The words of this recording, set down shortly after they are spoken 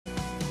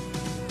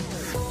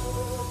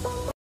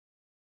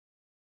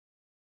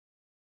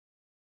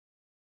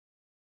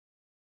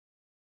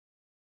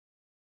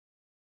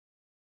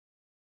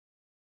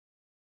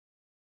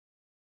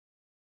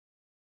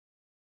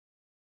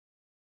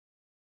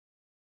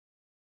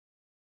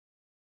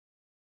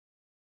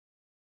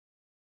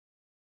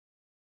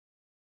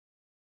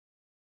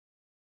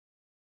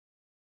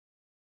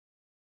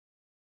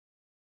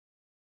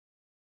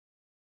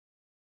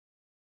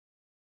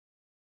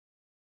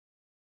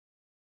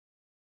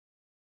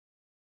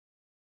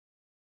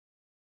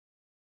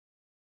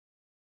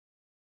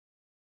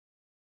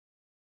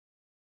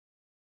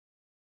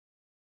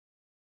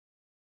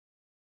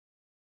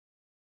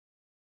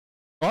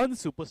on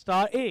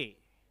Superstar A.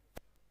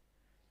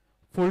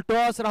 Full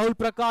toss, Rahul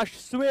Prakash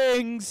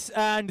swings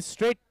and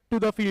straight to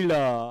the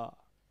fielder.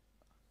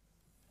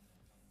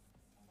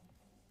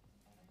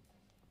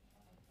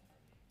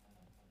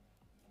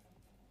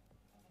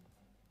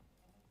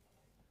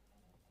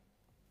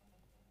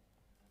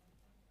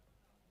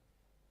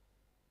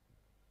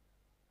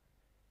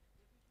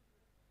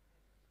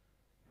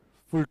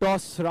 Full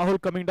toss, Rahul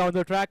coming down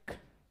the track,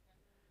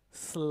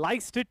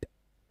 sliced it,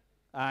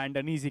 and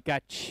an easy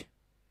catch.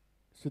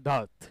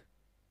 Siddharth.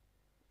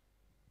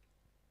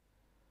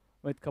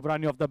 With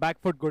Kabrani off the back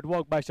foot, good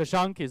work by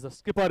Shashank. He's the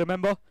skipper,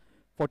 remember,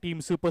 for Team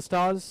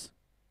Superstars.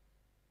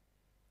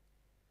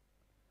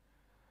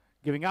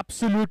 Giving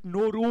absolute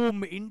no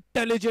room,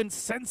 intelligent,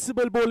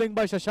 sensible bowling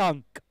by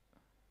Shashank.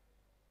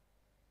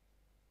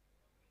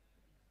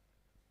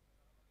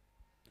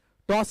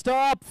 Tossed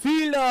up,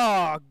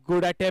 fielder.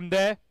 Good attempt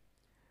there.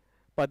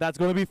 But that's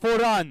going to be 4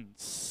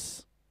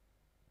 runs.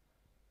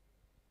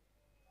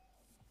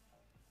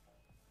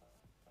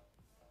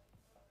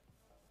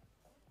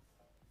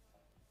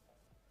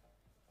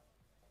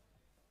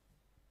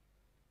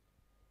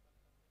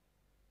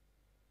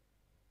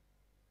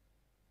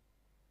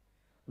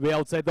 Way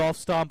outside the off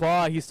stump.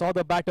 He saw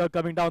the batter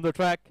coming down the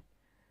track.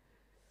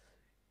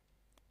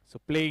 So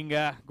playing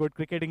good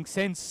cricketing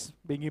sense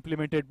being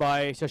implemented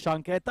by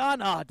Shashank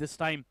Khaitan. This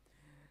time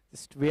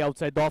just way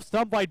outside the off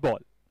stump, wide ball.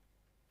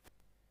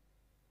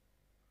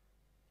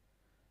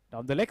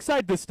 Down the leg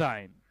side this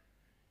time.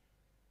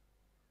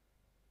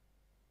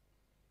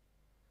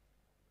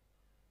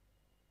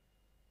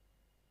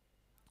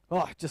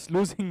 Just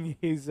losing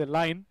his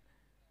line.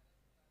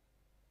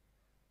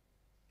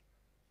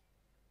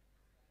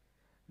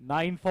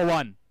 9 for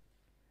 1.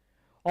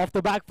 Off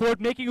the back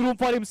foot, making room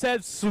for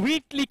himself.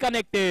 Sweetly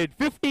connected.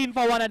 15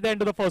 for 1 at the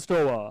end of the first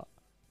over.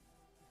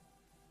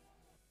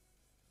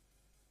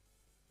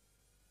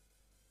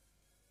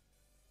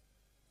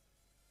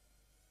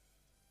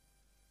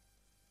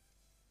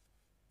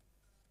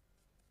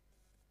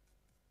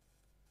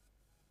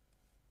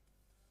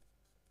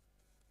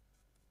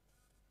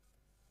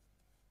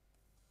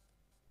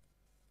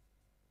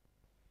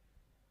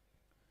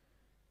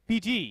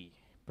 PG.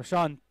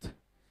 Prashant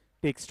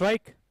takes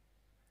strike.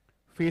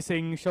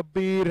 Facing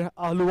Shabbir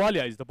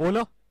Ahluwalia is the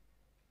bowler.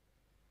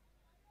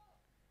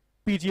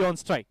 PG on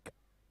strike.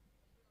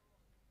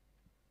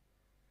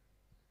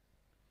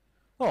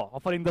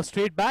 Offering the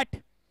straight bat.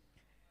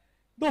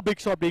 No big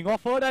shot being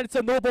offered, and it's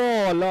a no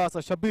ball. So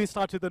Shabbir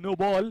starts with a no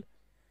ball.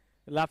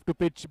 He'll have to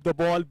pitch the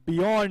ball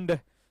beyond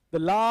the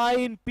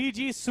line.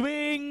 PG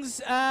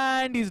swings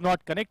and he's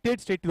not connected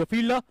straight to the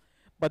fielder,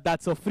 but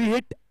that's a free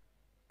hit.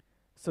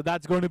 So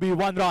that's going to be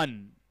 1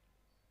 run.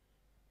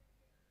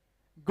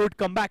 Good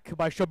comeback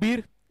by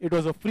Shabbir. It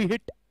was a free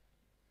hit.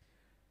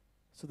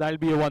 So that'll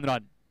be a 1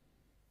 run.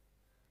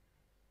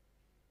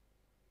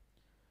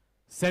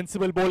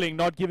 Sensible bowling,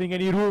 not giving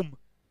any room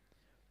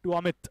to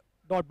Amit.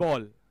 Dot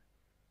ball.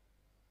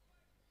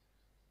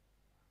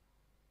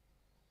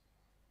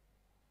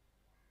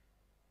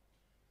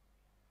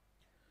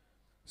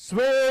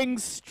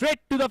 Swings straight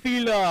to the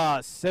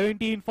fielder.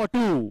 17 for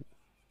 2.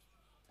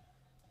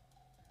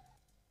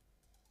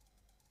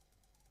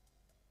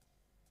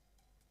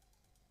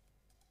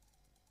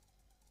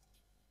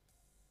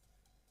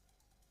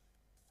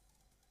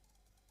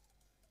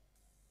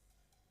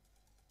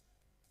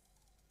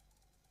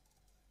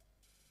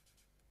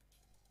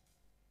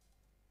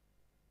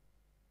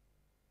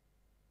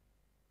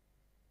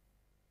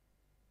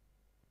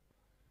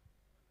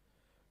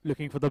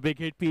 Looking for the big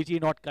hit. PG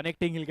not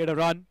connecting. He'll get a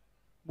run.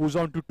 Moves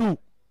on to 2.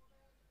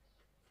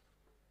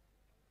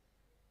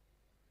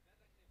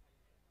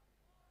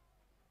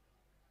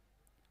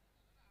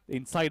 The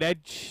inside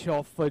edge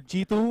of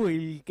Jitu.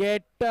 He'll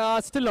get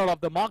still out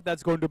of the mark.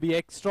 That's going to be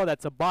extra.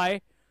 That's a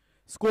bye.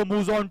 Score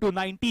moves on to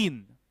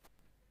 19.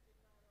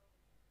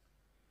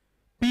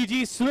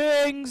 PG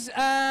swings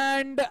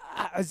and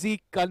as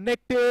he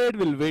connected,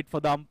 we'll wait for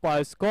the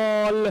umpire's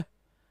call.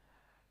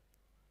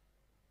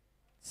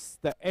 It's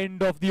the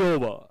end of the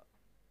over.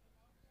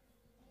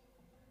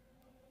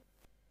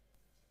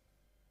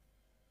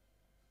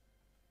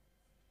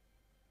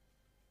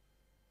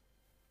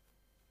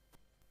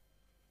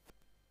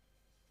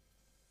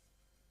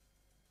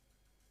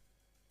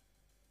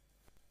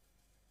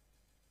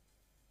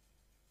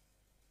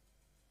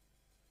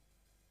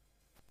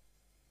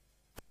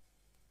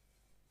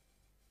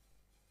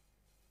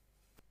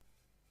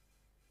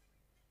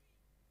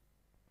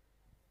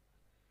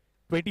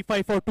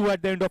 (25 for 2)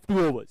 at the end of 2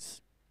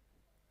 overs.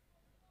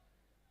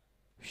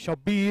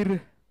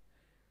 Shabbir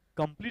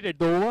completed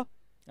the over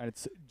and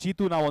it's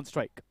Jitu now on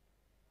strike.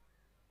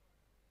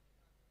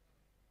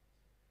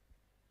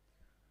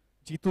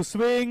 Jitu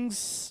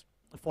swings,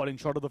 falling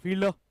short of the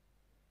fielder.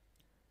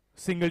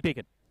 Single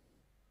taken.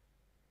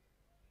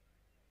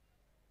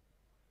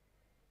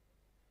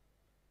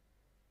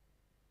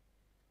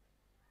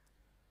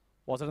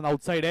 Was it an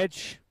outside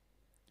edge?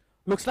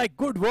 Looks like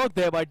good work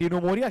there by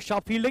Dino Moria.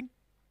 Sharp fielding.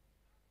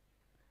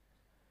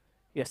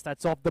 Yes,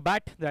 that's off the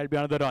bat. That'll be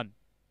another run.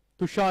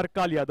 Tushar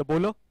Kalia, the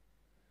bowler,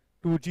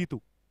 to Jitu.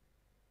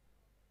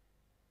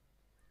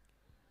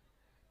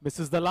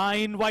 Misses the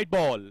line, white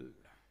ball.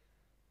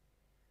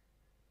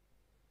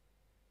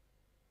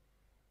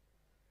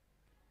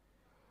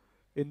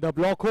 In the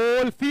block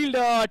hole,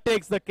 fielder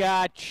takes the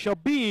catch.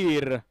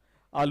 Shabir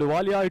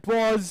Ahluwalia it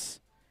was.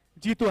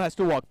 Jitu has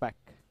to walk back.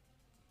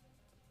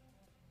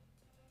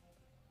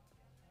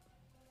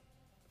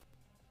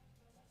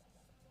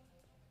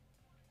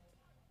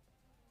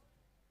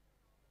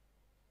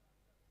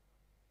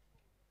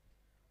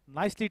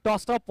 Nicely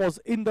tossed up, was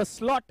in the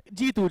slot.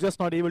 Jitu just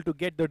not able to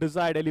get the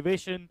desired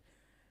elevation.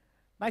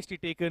 Nicely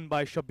taken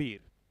by Shabir.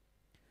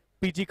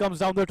 PG comes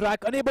down the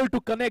track, unable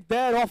to connect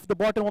there off the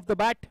bottom of the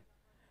bat.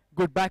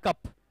 Good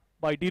backup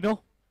by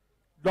Dino.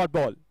 Dot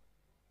ball.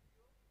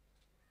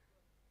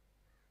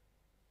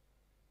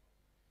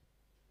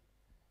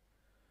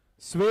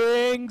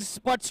 Swings,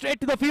 but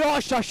straight to the field.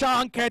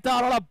 Shashank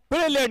Khaitan on a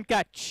brilliant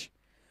catch.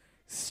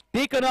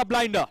 Taken a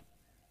blinder.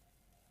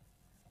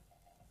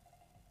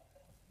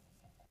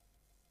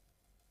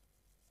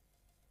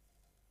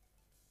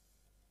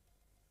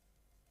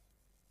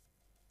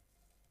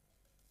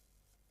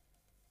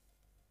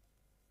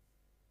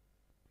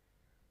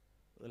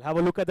 We'll have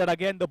a look at that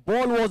again. The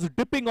ball was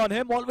dipping on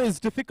him. Always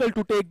difficult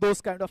to take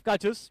those kind of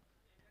catches.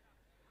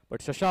 But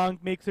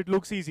Shashank makes it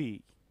look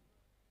easy.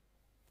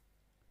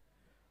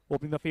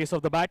 Opening the face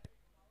of the bat.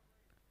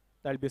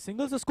 That'll be a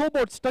single. The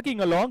scoreboard's tucking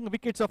along.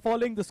 Wickets are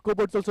falling. The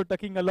scoreboard's also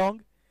tucking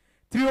along.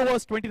 3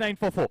 overs, 29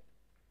 for 4.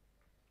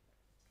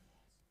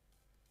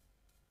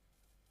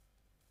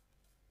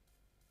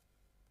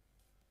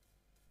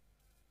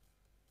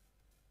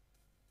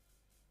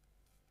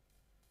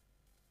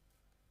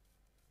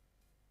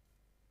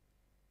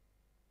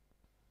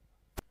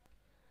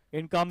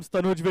 In comes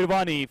Tanuj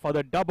Virwani for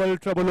the double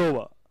trouble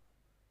over.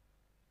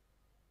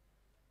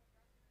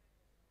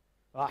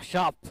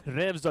 Sharp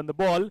revs on the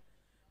ball.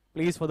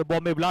 Plays for the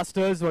Bombay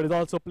Blasters, but is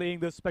also playing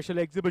the special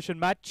exhibition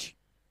match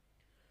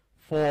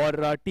for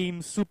Team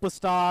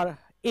Superstar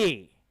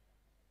A.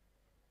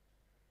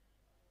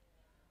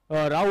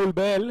 Rahul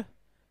Bell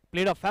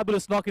played a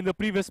fabulous knock in the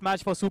previous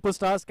match for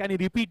Superstars. Can he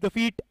repeat the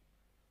feat?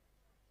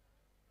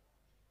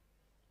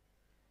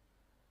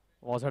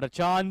 Was it a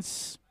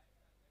chance?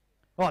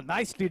 Oh,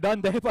 nicely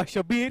done there by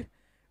Shabir.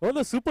 All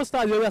the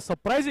Superstars are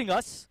surprising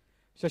us.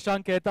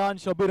 Shashank Khaitan,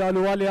 Shabir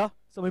Ahluwalia.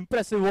 Some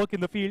impressive work in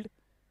the field.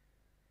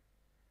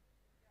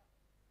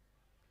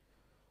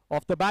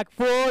 Off the back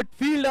foot,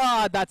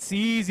 fielder. That's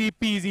easy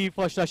peasy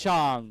for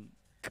Shashank.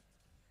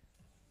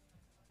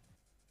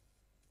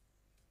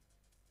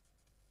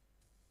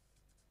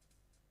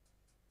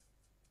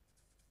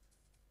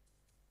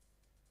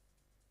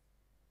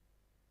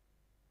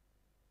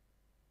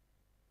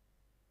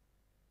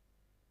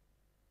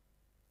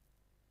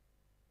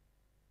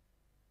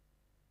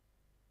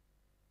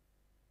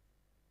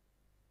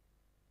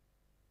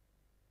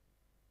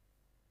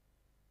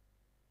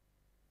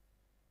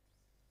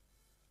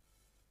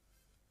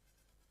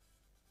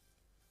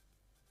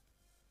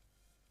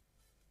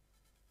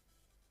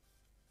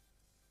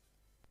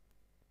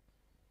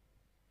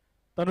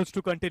 Tanuj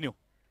to continue.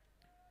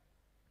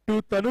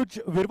 To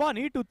Tanuj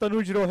Virwani, to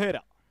Tanuj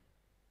Rohera.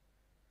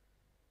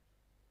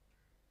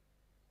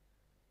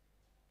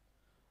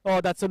 Oh,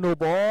 that's a no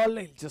ball.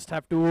 He'll just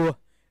have to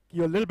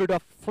give a little bit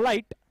of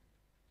flight.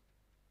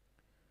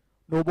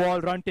 No ball,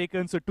 run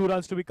taken, so 2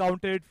 runs to be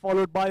counted,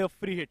 followed by a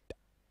free hit.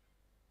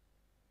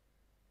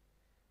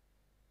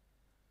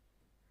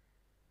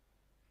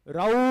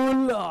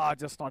 Rahul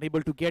just not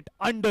able to get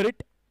under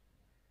it.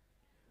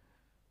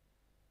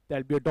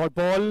 There'll be a dot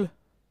ball.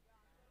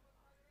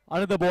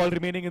 Another ball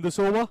remaining in this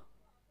over.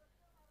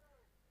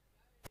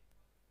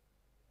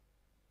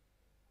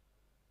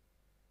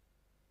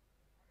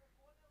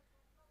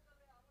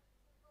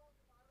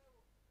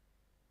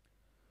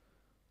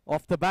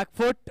 Off the back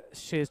foot,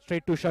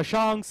 straight to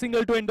Shashank.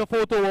 Single to end the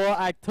 4th over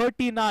at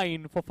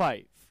 39 for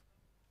 5.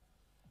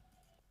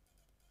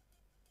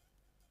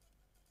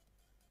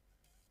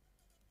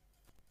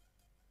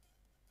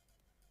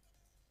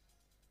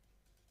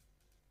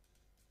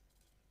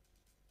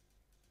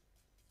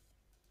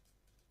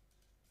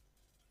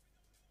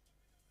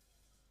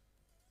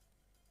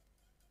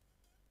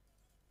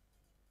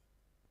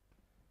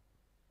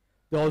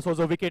 There also was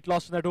a wicket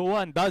lost in that over,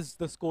 and thus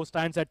the score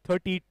stands at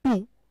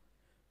 32.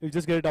 We'll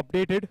just get it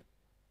updated.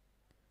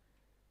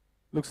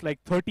 Looks like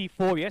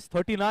 34, yes,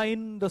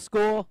 39 the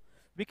score.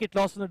 Wicket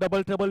lost in the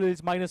double trouble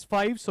is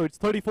 -5, so it's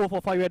 34 for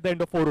 5 at the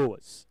end of 4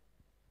 overs.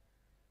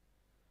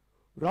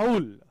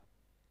 Rahul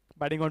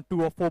batting on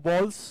 2 of 4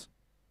 balls.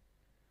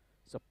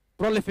 He's a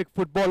prolific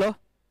footballer,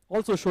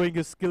 also showing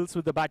his skills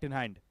with the bat in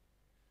hand.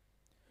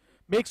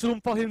 Makes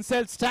room for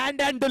himself,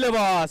 stand and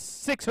deliver,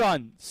 6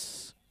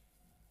 runs.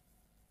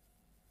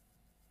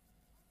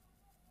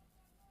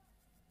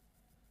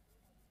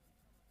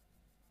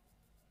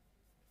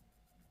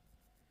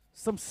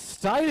 Some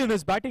style in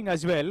his batting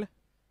as well.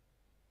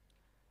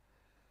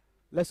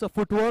 Lesser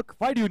footwork.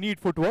 Why do you need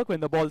footwork when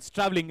the ball's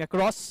traveling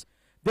across?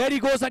 There he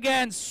goes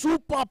again.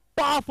 Super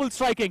powerful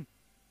striking.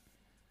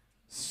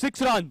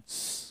 6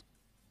 runs.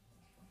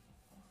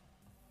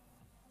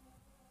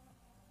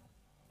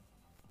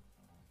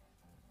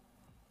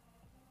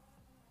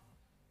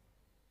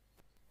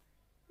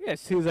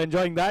 Yes, he's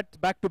enjoying that.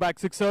 Back-to-back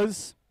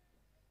sixers.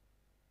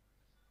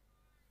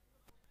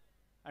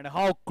 And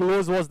how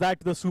close was that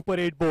to the Super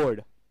 8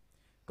 board?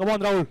 Come on,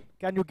 Rahul.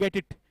 Can you get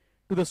it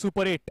to the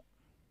Super 8?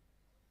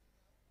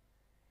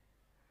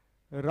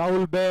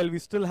 Rahul Bell, we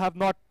still have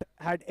not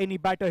had any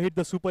batter hit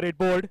the Super 8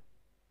 board.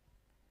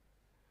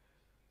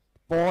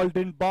 Ball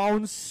didn't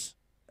bounce.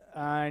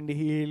 And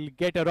he'll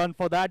get a run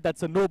for that.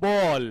 That's a no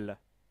ball.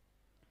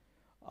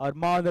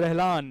 Arman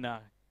Rehlan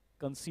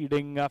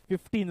conceding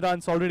 15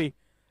 runs already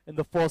in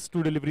the first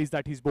 2 deliveries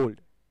that he's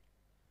bowled.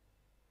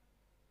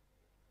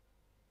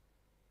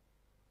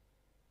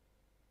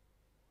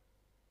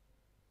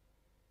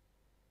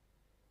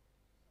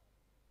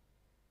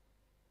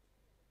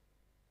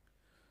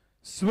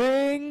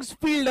 Swings,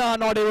 fielder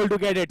not able to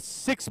get it.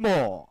 6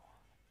 more.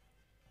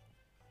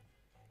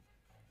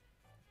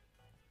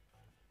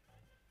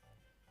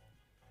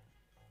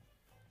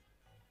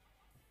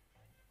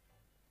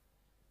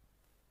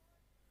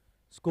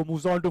 Score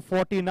moves on to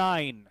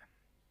 49.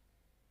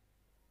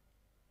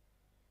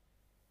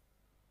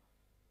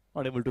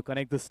 Not able to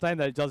connect this time.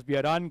 That'll just be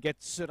a run.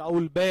 Gets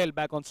Rahul Bell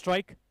back on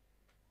strike.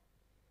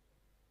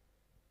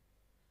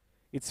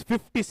 It's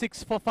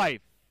 56 for 5.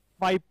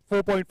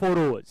 4.4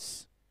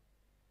 overs.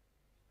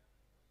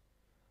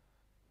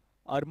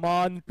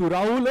 Arman to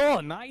Rahul.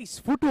 Oh, nice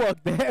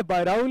footwork there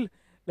by Rahul.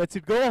 Lets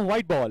it go.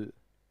 White ball.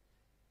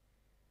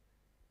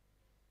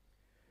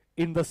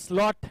 In the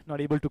slot. Not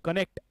able to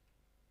connect.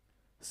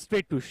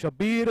 Straight to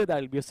Shabir.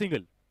 That'll be a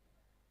single.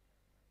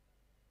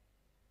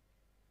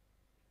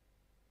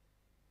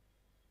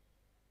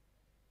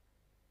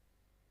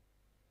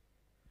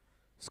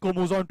 Score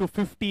moves on to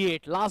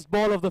 58. Last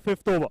ball of the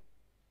 5th over.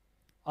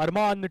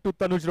 Arman to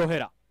Tanuj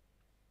Rohera.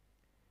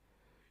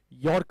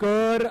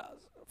 Yorker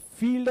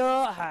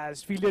fielder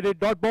has fielded it.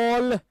 Dot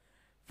ball.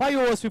 5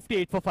 overs,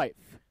 58 for 5.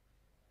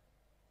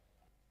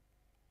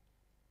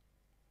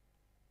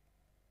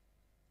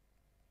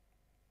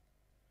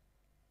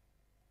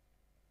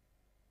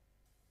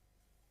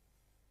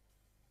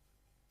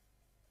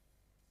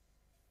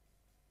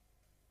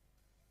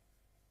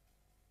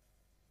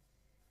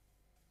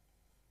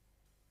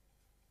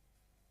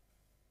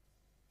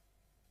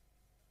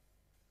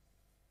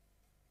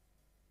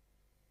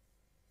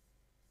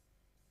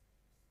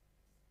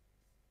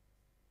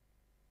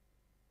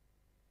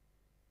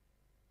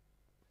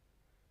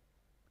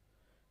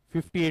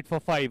 .58 for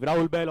 5.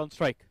 Rahul Bell on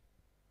strike.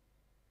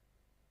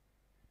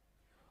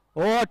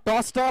 Oh,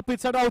 tossed up.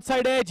 It's at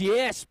outside edge.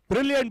 Yes,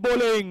 brilliant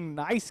bowling.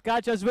 Nice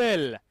catch as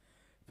well.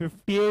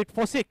 58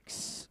 for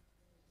 6.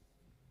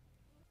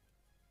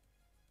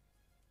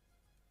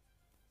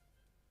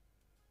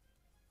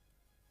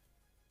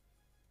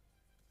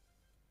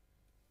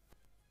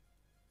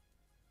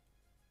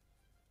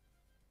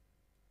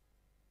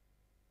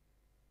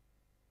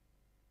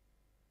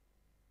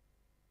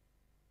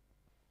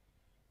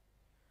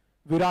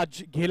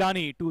 Viraj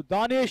Ghelani to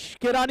Danish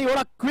Kirani. What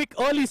a quick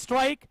early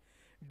strike.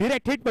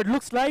 Direct hit, but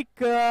looks like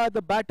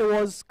the batter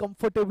was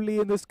comfortably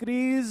in the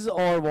crease,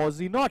 or was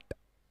he not?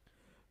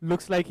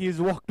 Looks like he's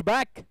walked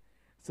back.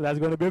 So that's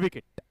going to be a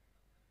wicket.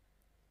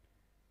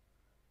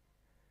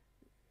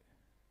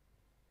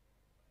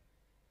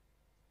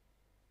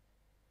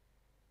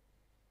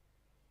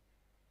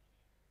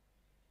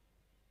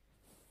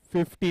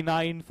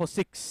 .59 for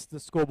 6, the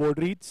scoreboard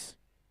reads.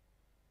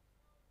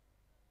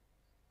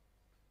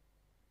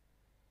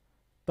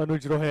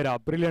 Tanuj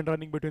Rohera, brilliant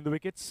running between the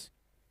wickets.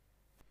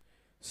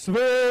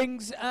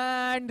 Swings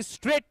and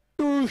straight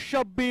to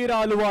Shabbir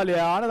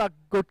Ahluwalia. Another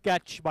good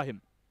catch by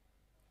him.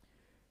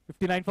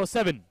 59 for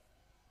 7.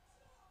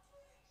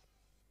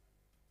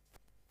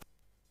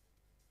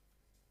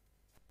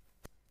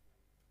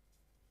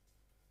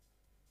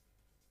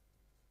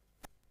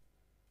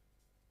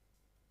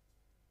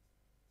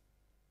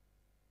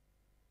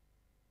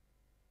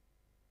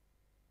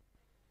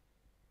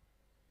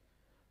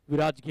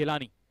 Viraj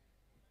Ghelani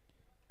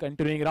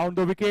continuing round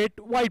the wicket.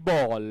 White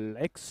ball.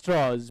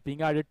 Extras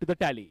being added to the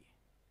tally.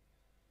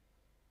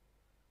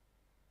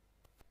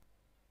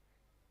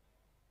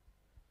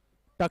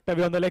 Tucked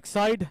away on the leg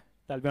side.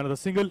 That'll be another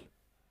single.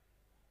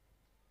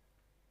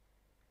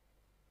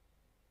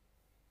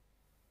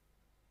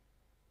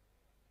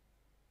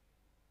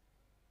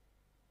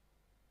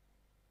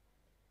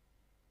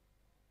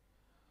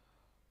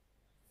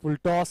 Full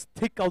toss,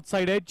 thick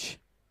outside edge.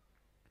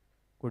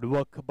 Good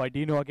work by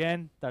Dino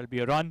again. That'll be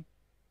a run.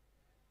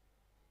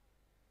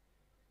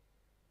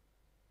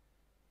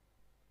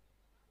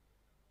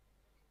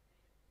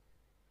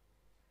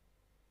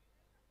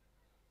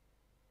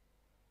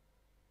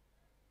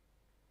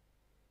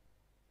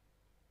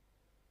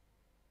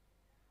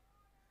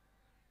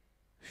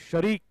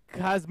 Sharik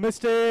has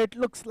missed it.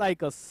 Looks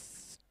like a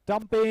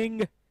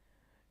stumping.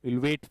 We'll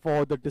wait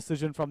for the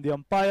decision from the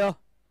umpire.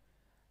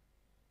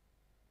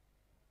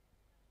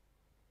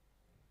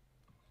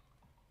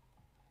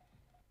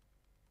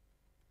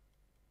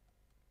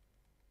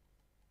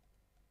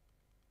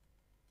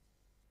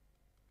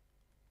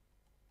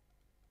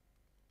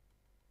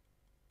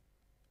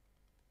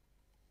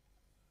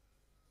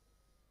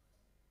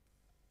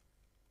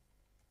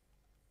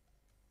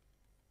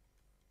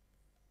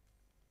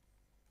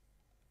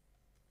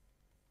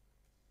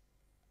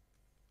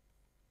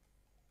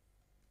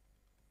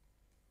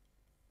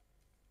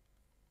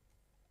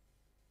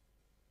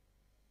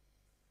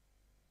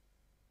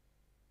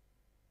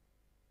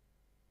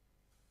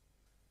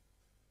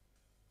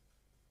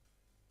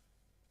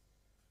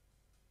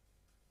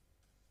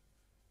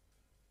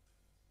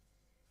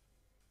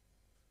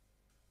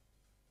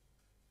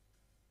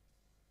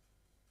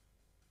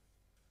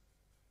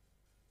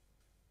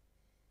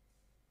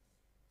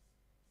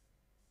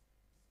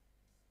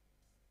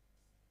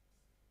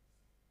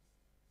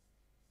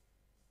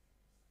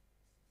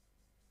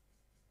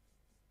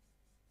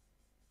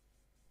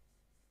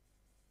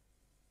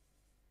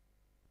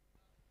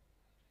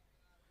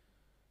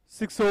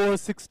 6 overs,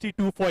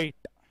 62 for 8.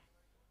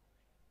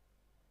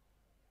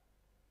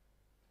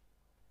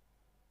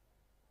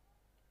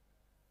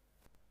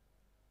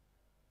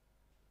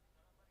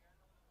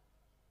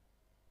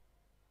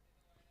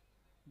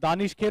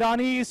 Danish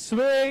Kirani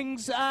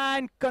swings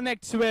and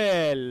connects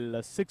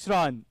well. 6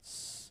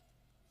 runs.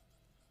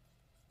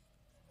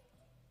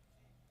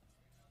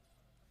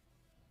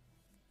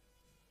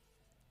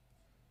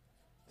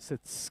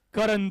 Sits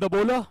Karan the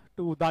bowler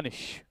to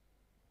Danish.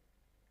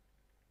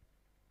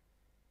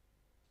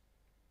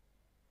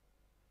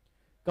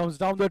 Comes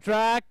down the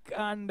track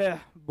and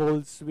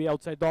bowls way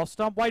outside the off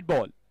stump. White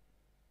ball.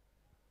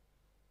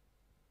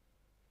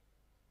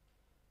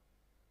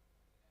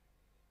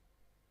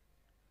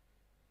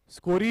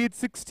 Score is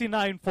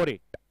 69 for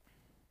 8.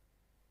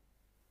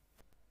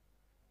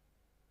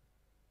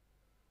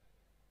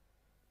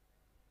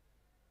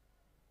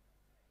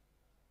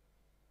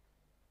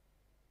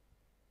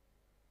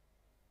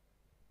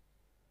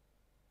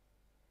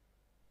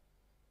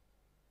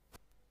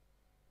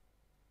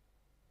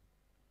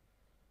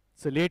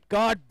 It's a late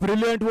card.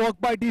 Brilliant work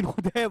by Dino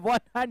there.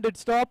 One-handed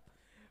stop.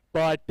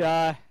 But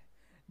there'll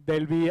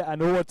be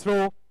an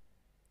overthrow.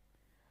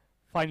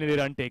 Finally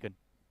run taken.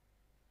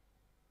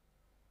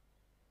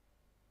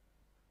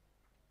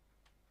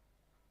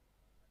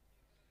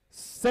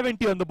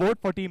 .70 on the board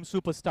for Team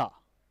Superstar.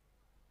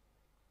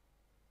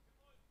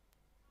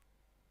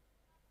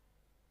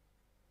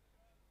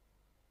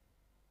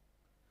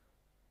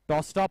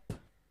 Tossed up.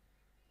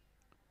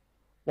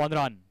 1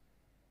 run.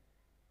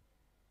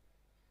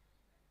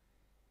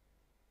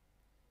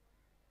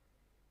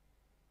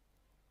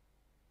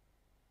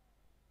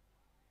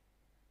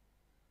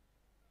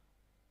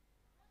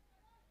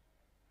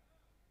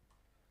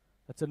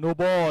 That's a no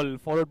ball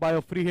followed by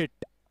a free hit.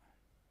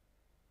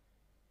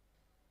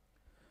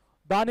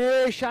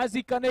 Danish, has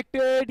he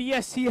connected?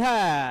 Yes, he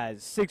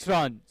has. 6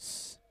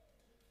 runs.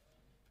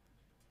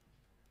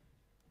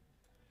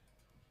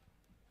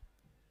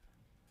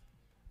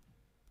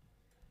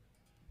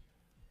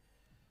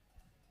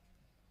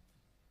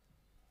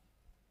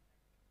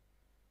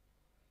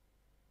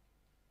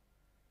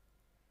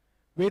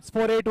 Waits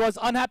for it, was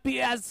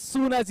unhappy as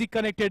soon as he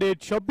connected it.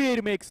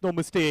 Shabir makes no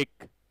mistake.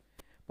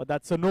 But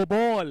that's a no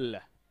ball.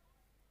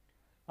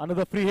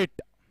 Another free hit.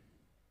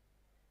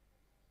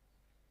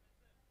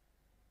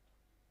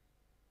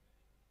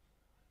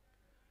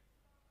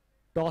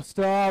 Tossed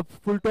up,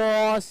 full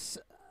toss,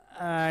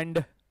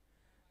 and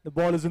the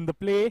ball is in the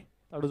play.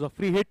 That was a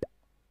free hit.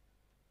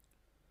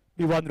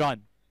 Be 1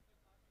 run.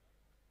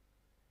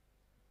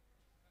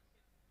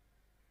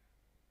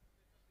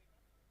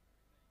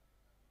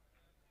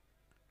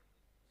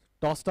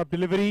 Tossed up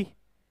delivery.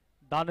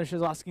 Danish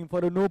is asking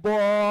for a no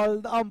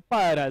ball. The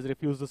umpire has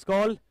refused this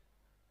call.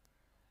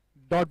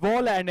 Dot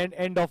ball and an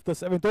end of the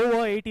 7th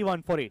over.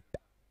 81 for 8.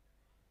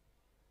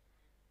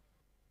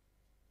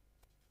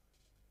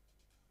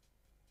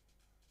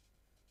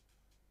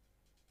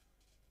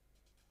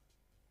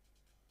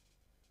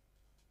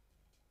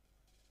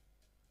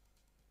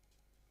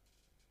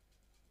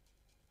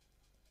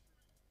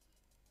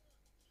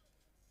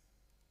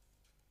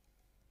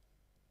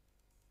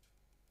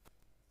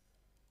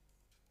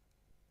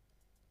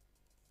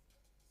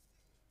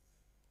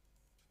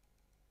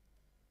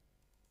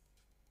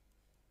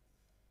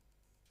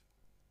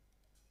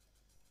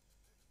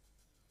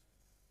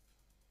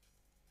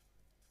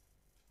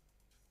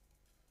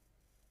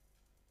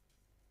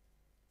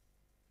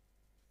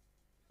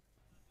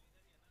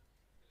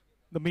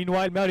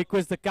 Meanwhile, may I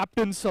request the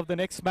captains of the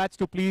next match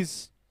to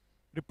please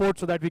report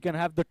so that we can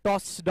have the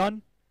toss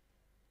done.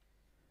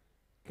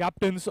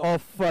 Captains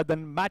of the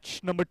match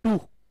number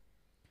 2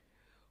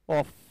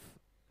 of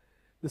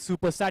the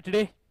Super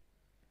Saturday.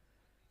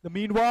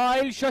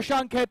 Meanwhile,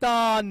 Shashank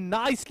Khaitan,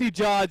 nicely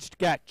judged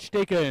catch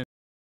taken.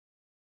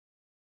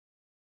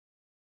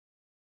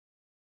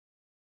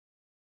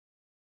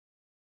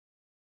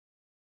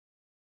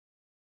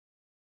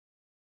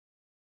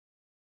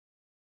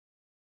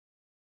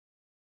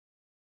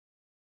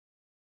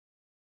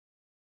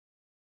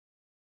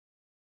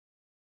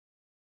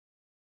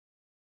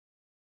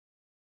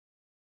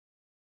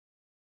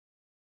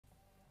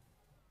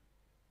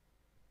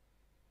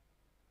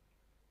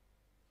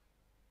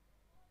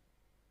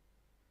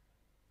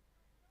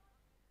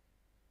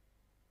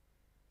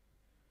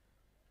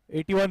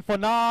 .81 for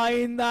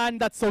 9, and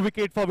that's a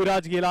wicket for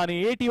Viraj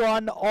Ghelani.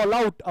 81 all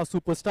out a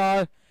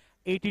superstar.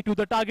 82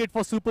 the target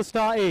for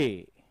Superstar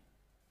A.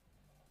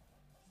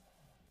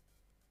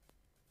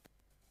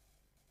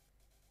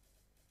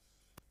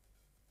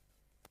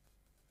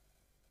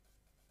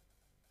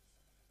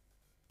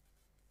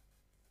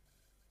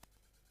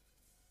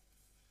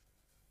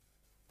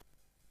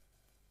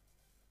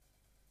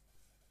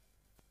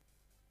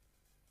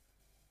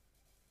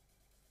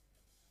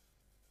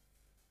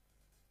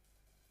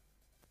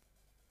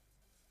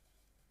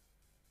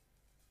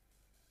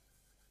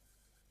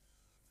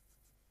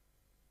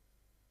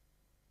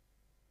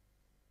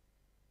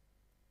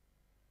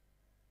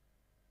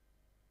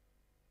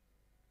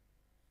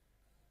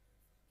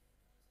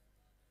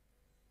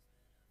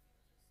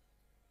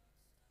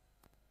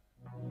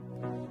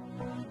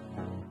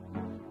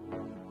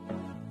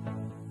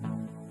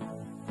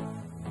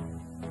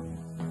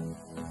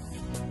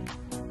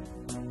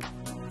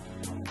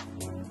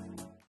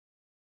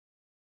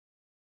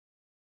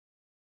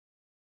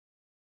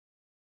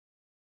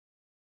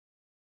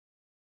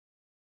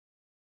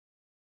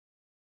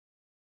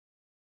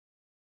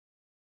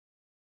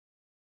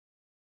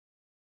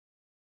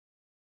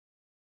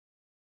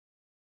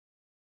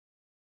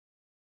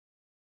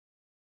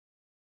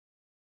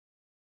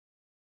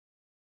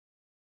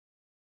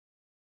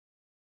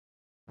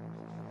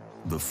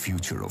 The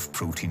future of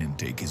protein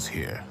intake is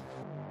here.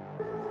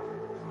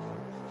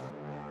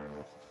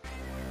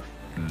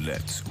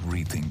 Let's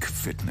rethink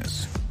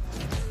fitness.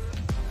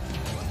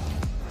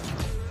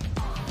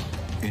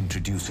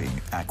 Introducing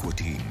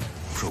Aquatine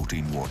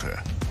Protein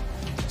Water.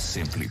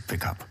 Simply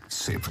pick up,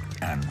 sip,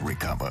 and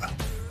recover.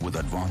 With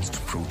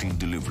advanced protein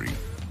delivery.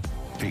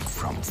 Pick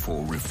from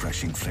 4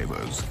 refreshing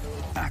flavors.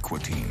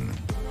 Aquatine.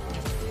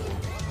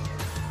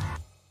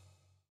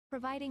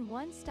 Providing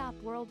one-stop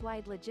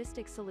worldwide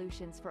logistics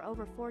solutions for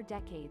over 4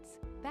 decades,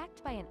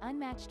 backed by an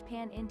unmatched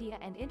pan-India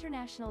and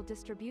international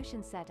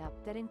distribution setup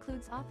that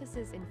includes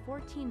offices in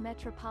 14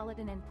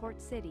 metropolitan and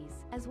port cities,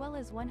 as well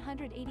as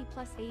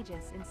 180-plus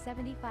agents in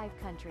 75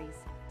 countries.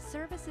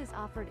 Services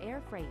offered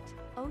air freight,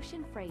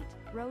 ocean freight,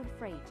 road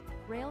freight,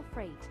 rail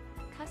freight,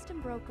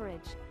 custom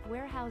brokerage,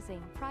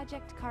 warehousing,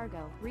 project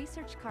cargo,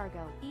 research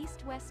cargo,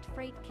 East-West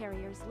Freight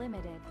Carriers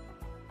Limited.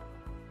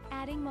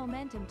 Adding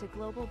momentum to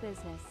global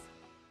business.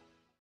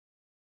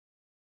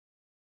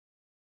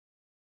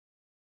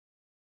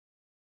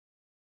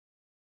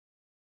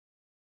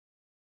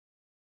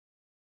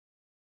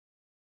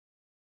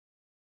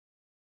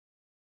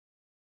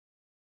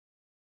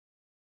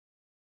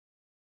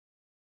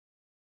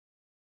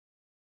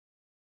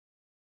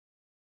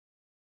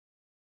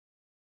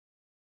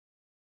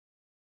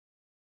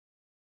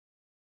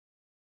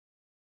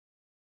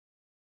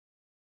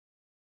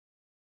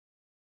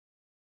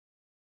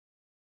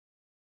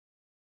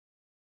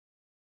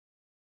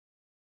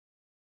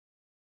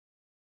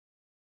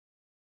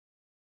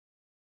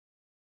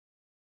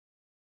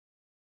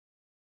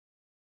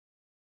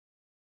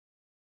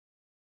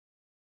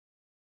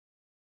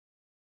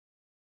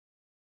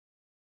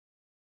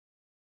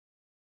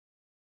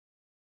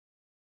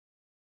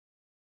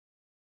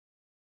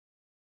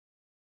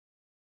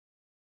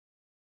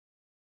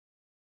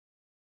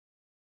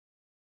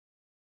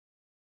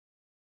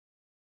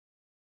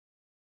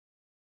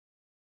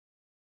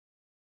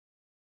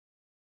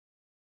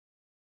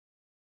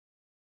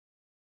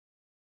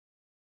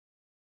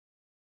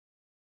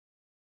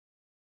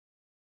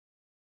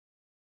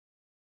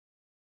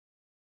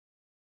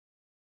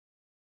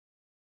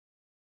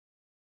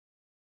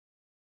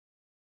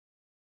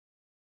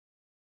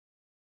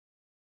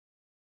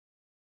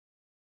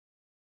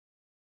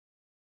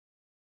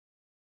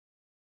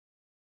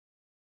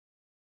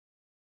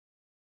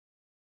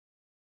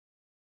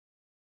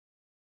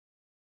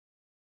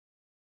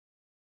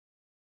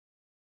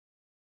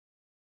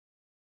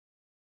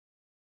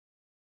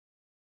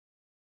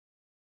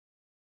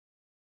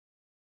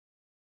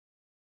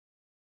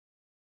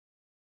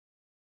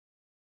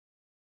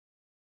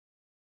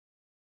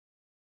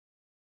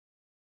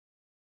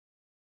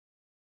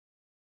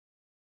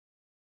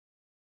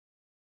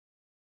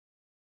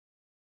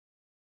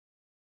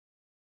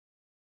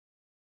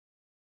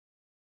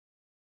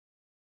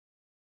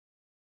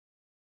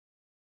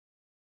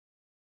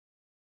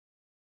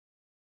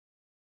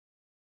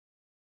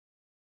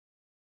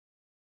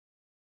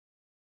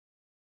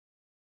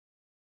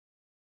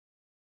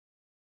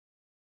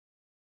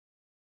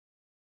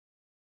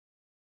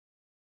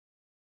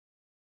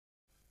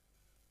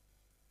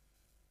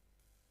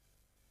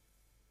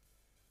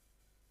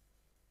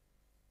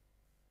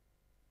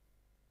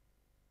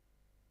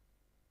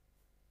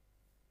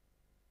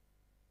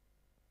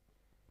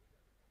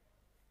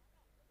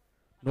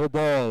 No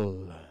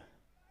ball.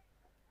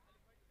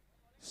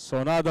 So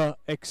another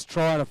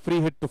extra and a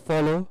free hit to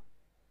follow.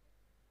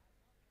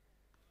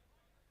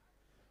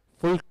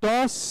 Full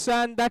toss,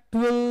 and that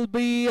will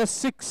be a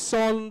 6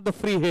 on the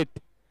free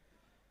hit.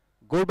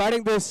 Good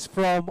batting this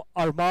from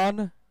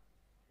Arman.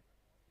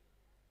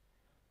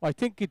 I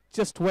think it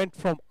just went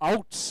from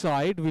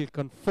outside. We'll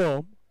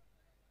confirm.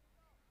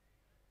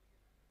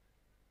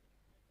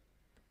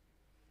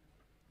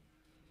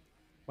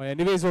 But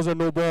anyways, was a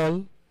no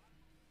ball.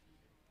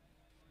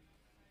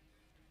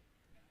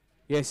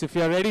 Yes, if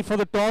you are ready for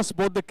the toss,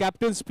 both the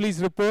captains,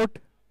 please report.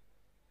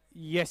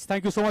 Yes,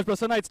 thank you so much,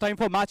 Prasanna. It's time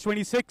for match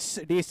 26,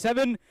 day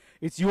 7.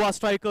 It's UR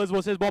Strikers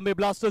versus Bombay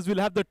Blasters. We'll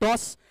have the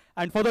toss.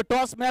 And for the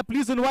toss, may I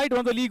please invite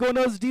one of the league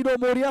owners, Dino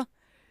Moria.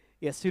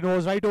 Yes, Dino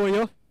is right over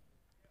here.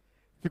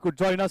 If you could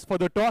join us for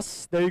the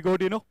toss. There you go,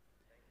 Dino.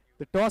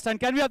 The toss. And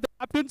can we have the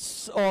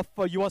captains of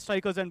UR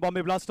Strikers and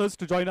Bombay Blasters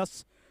to join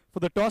us for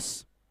the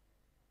toss?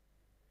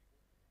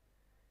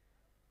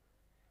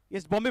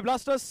 Yes, Bombay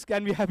Blasters,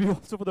 can we have you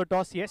also for the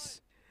toss? Yes.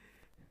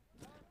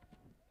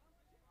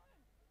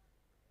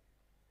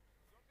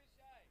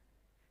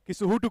 Okay,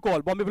 so who to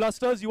call? Bombay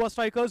Blasters, UR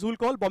Strikers, who will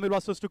call? Bombay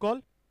Blasters to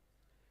call?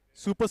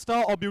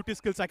 Superstar or Beauty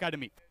Skills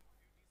Academy?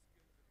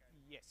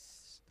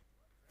 Yes.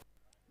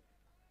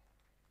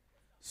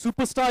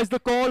 Superstar is the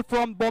call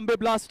from Bombay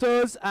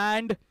Blasters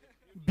and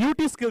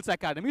Beauty Skills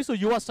Academy. So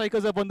UR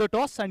Strikers have won the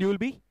toss and you will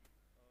be?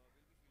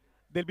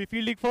 They'll be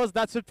fielding first.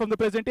 That's it from the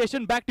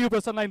presentation. Back to you,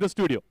 Prasanna, in the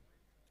studio.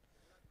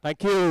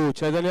 Thank you,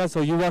 Chaitanya.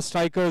 So UR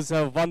Strikers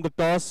have won the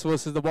toss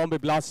versus the Bombay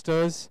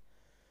Blasters.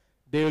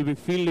 They will be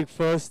fielding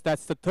first.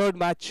 That's the third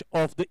match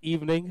of the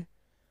evening.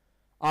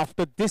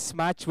 After this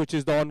match, which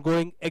is the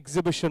ongoing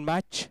exhibition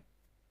match.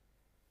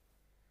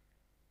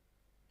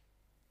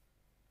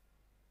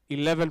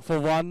 11 for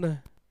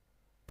 1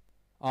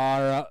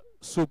 are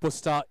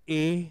superstar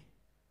A.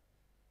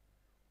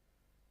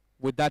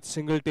 With that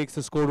single takes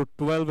the score to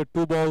 12 with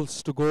 2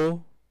 balls to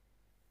go.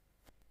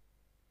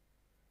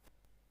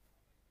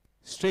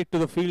 Straight to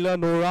the fielder,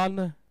 no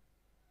run.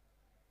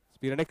 It's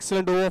been an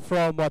excellent over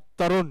from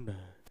Tarun.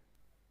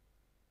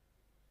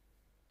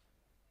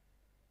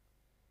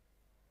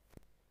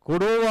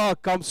 Good over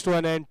comes to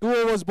an end. 2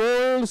 overs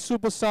bowled.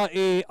 Superstar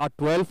A are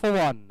 12 for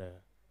 1.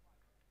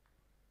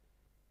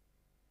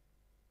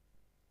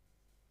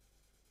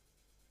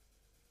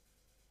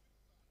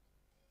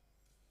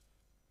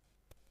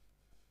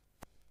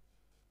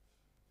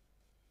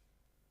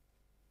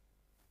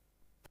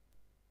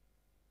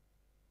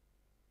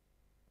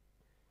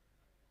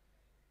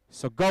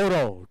 So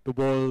Gaurav to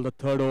bowl the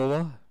third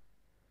over.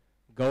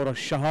 Gaurav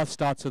Shah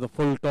starts with a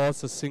full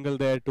toss, a single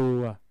there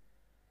to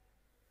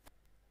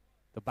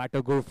the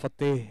batter Guru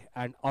Fateh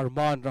and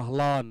Arman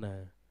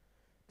Rahlan,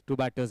 two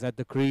batters at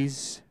the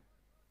crease.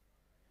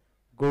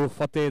 Guru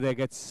Fateh there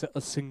gets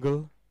a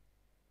single.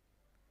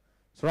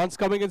 So runs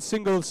coming in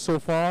singles so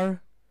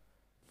far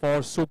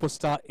for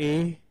superstar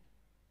A.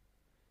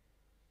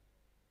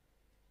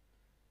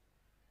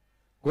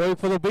 Going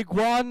for the big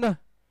one.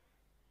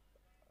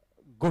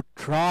 Good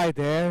try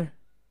there.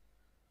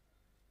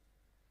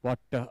 What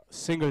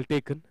single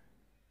taken.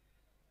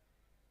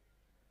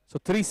 So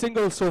 3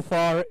 singles so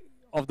far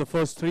of the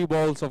first 3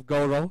 balls of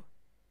Gaurav.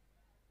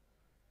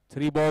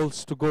 3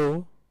 balls to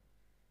go.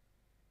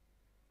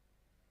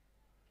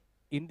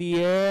 In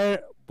the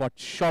air, but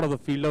short of the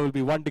fielder, will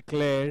be 1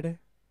 declared.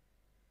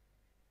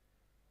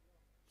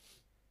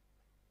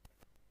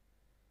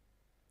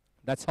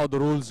 That's how the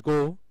rules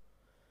go.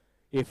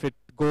 If it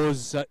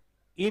goes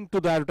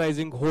into the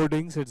advertising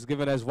hoardings, it's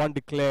given as 1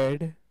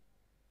 declared.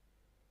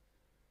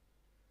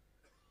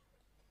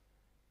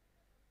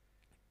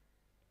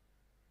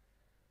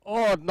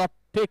 Or not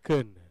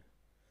taken.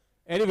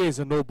 Anyways,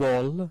 a no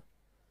ball.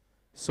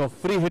 So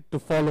free hit to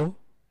follow.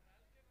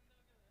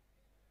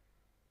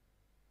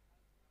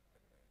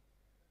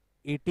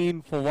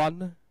 18 for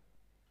 1.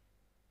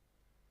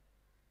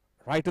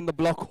 Right in the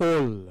block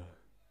hole.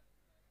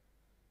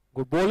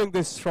 Good bowling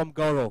this from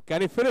Gaurav.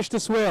 Can he finish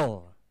this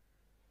well?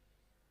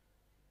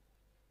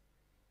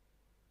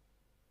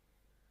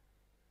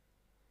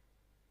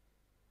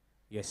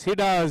 Yes, he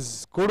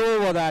does. Good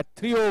over that.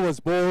 3 overs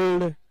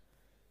bowled.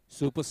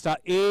 Superstar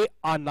A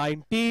are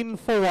 19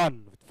 for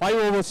 1 with 5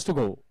 overs to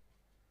go.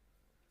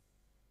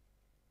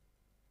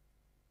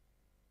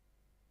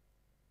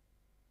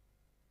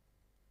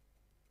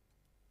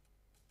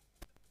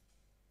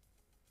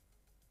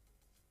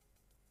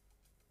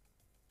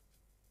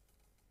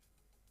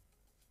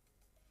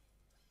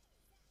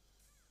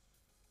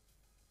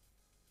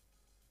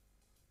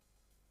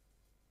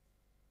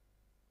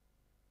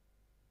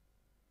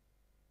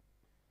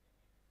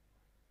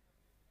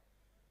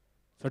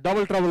 So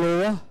double trouble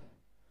over.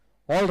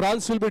 All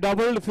runs will be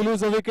doubled. If you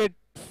lose a wicket,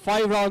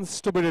 5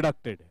 runs to be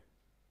deducted.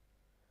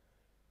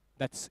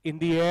 That's in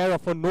the air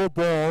of a no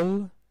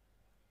ball.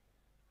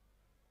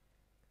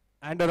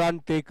 And a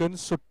run taken.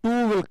 So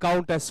 2 will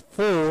count as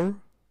 4.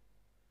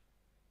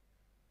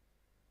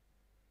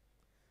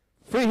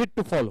 Free hit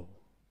to follow.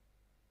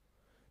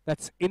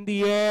 That's in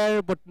the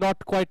air but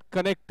not quite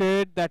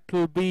connected. That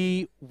will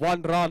be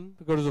 1 run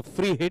because of a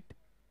free hit.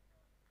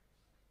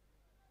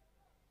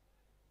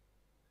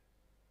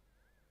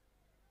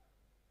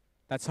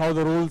 That's how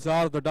the rules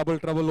are. The double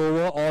trouble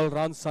over. All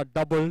runs are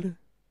doubled.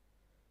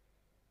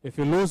 If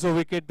you lose a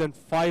wicket, then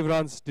 5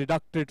 runs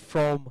deducted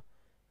from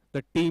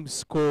the team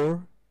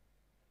score.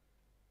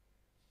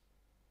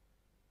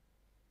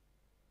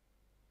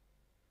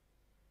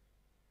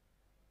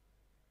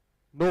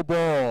 No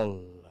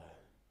ball.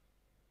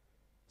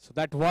 So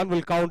that one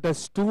will count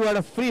as 2 and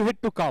a free hit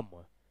to come.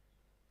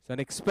 It's an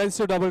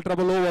expensive double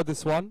trouble over,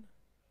 this one.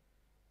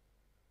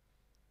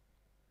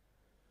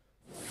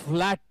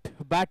 Flat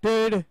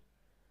batted.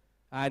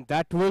 And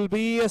that will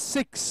be a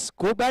 6.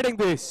 Go batting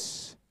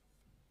this.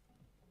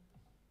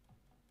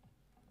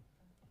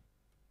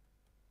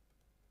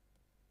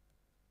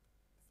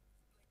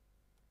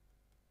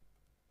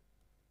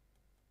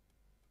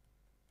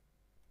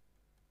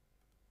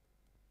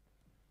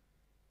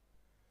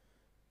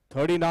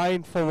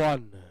 $39 for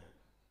 1.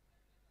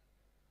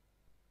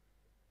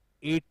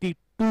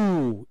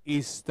 82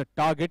 is the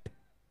target.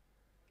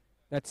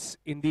 That's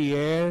in the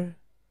air,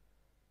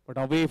 but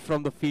away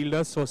from the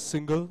fielder, so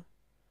single.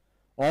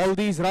 All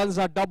these runs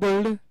are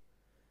doubled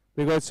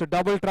because it's a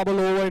double trouble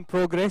over in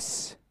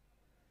progress.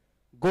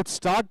 Good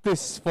start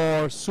this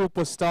for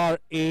superstar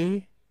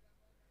A.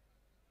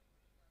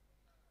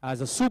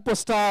 As a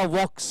superstar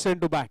walks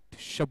into bat,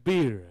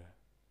 Shabir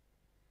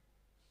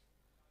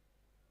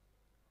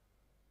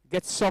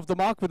gets off the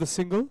mark with a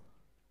single.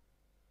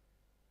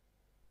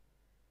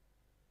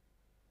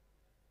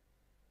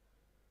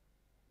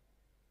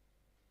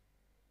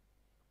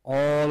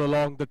 All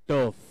along the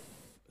turf.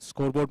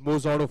 Scoreboard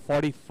moves on to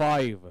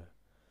 45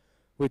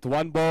 with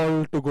 1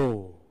 ball to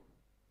go.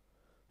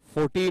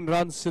 14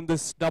 runs in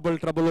this double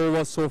trouble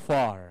over so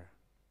far.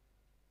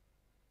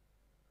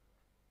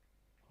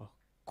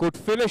 Good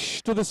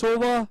finish to this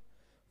over.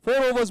 4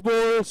 overs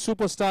bowled.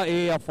 Superstar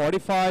A are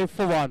 45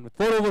 for 1 with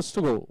 4 overs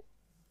to go.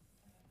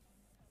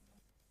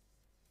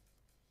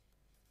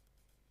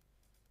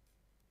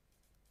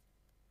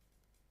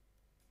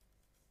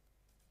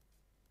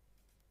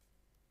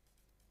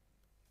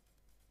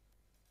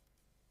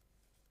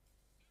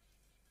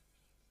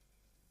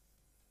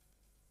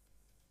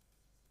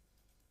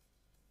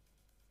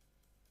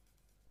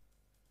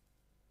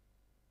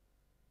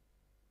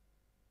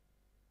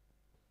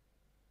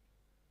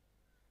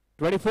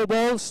 "24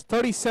 balls,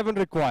 37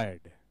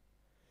 required.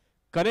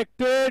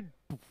 Connected.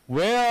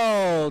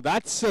 Well,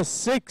 that's a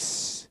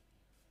 6.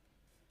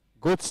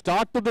 Good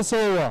start to this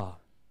over.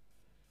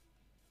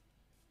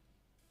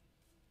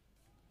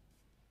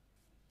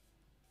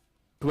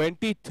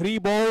 "23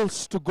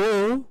 balls to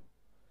go.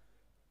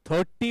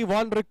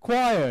 31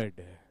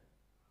 required.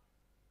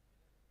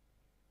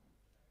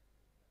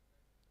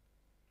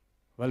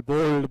 Well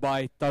bowled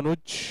by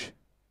Tanuj.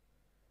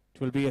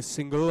 It will be a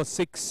single, a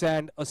 6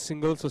 and a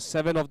single, so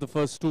 7 of the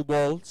first 2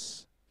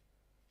 balls.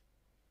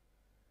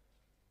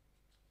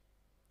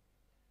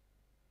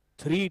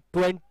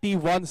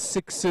 321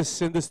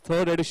 sixes in this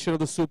third edition of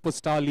the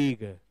Superstar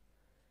League.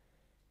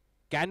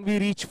 Can we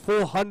reach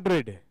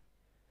 400?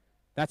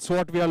 That's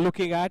what we are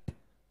looking at.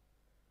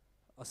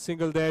 A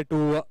single there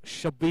to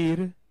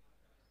Shabir.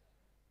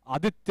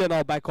 Aditya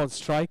now back on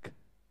strike.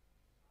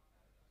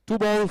 2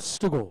 balls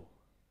to go.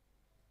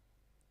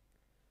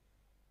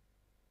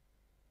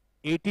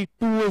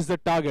 82 is the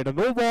target. A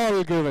no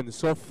ball given.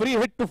 So a free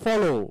hit to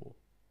follow.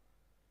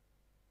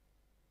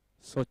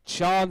 So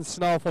chance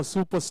now for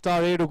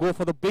Superstar A to go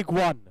for the big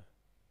one.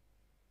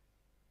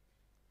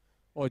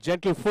 Oh,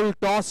 gentle full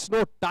toss.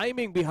 No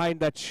timing behind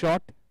that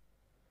shot.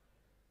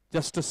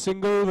 Just a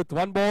single with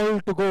 1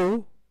 ball to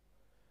go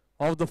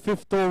of the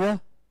 5th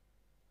over.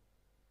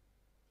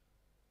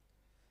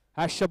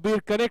 Has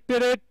Shabir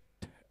connected it?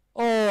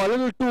 Oh, a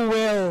little too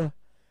well.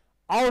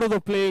 Out of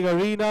the playing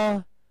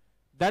arena.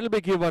 That'll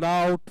be given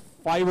out.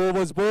 5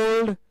 overs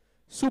bowled.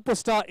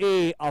 Superstar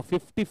A are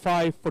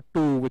 55 for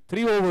 2 with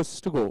 3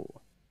 overs to go.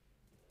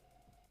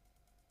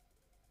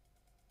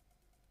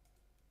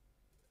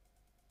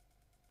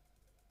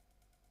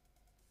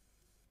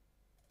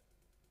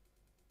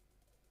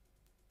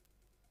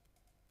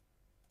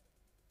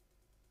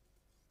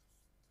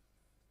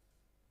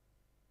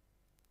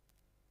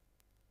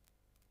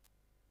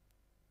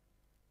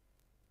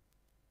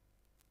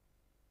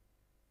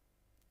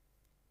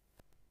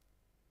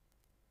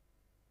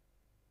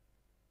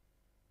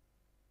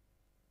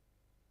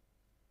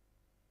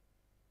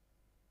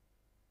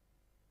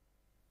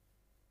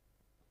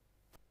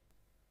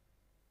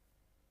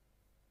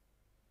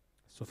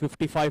 So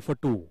 55 for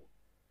 2.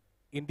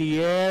 In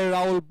the air,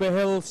 Rahul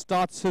Behel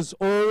starts his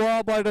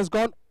over, but it has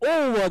gone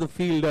over the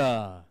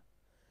fielder.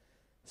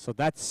 So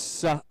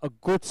that's a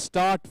good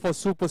start for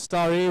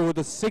Superstar A with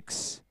a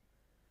 6.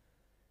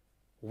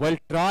 Well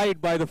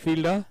tried by the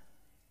fielder.